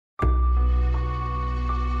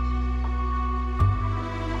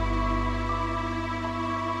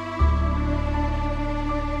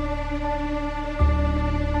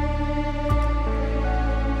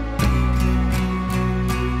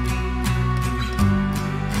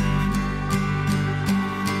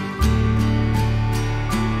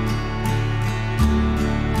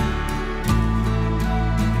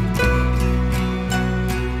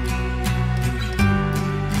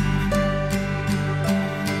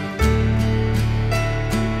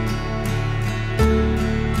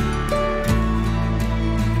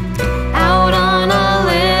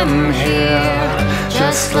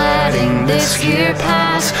just letting this year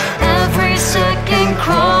pass. Every second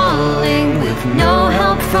crawling with no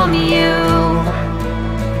help from you.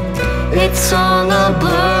 It's all a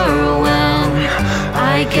blur when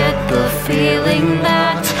I get the feeling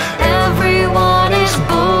that everyone is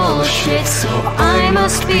bullshit, so I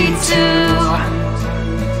must be too.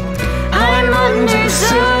 I'm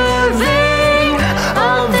undeserving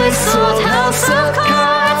of this old house of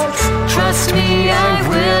cards. Trust me, I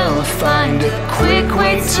will find a quick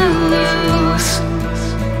way to lose.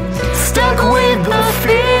 Stuck with the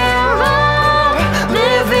fear of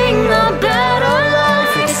living a better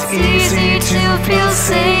life. It's easy to feel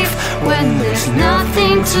safe when there's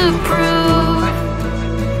nothing to prove.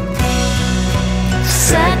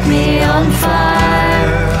 Set me on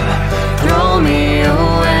fire, throw me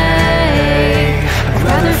away. I'd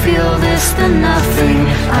rather feel this than nothing.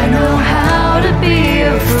 I know how to be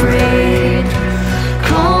afraid.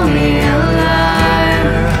 Call me a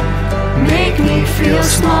liar, make me feel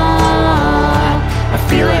small. I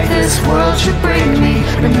feel like this world should break me,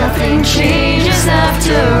 but nothing changes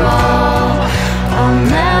after all. I'll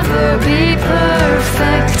never be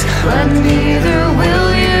perfect, but neither will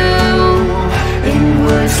you. In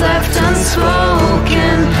words left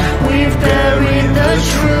unspoken, we've buried the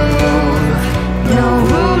truth. No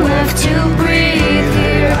room left to breathe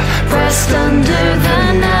here, pressed under the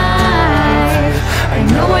knife. I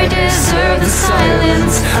know I deserve the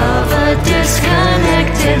silence of a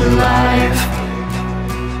disconnected life.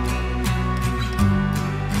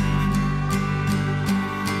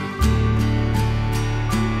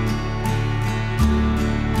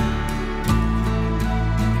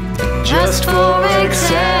 Just for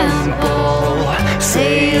example,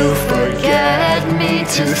 say you forget me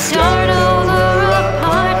to start over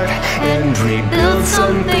apart and rebuild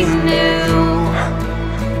something new.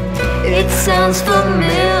 It sounds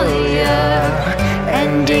familiar,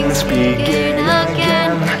 endings begin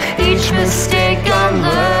again. Each mistake I'm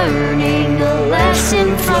learning a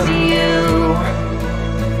lesson from you.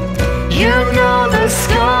 You know the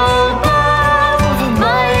scope of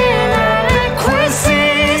my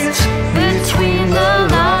inadequacies. Between the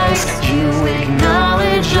lies, you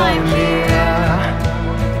acknowledge I'm here.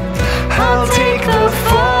 I'll take the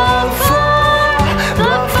fall for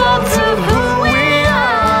the fault of who we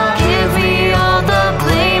are. Give me all the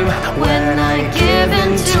blame when I give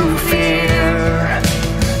in to fear.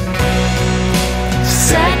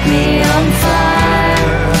 Set me on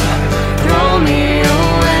fire, throw me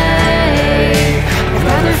away. I'd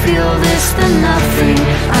rather feel this than nothing.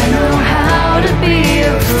 I know how to be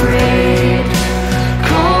afraid.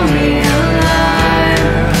 Call me a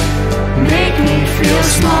liar, make me feel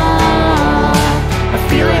small. I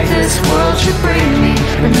feel like this world should break me,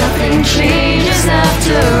 but nothing changes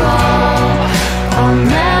after all. I'll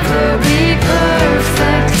never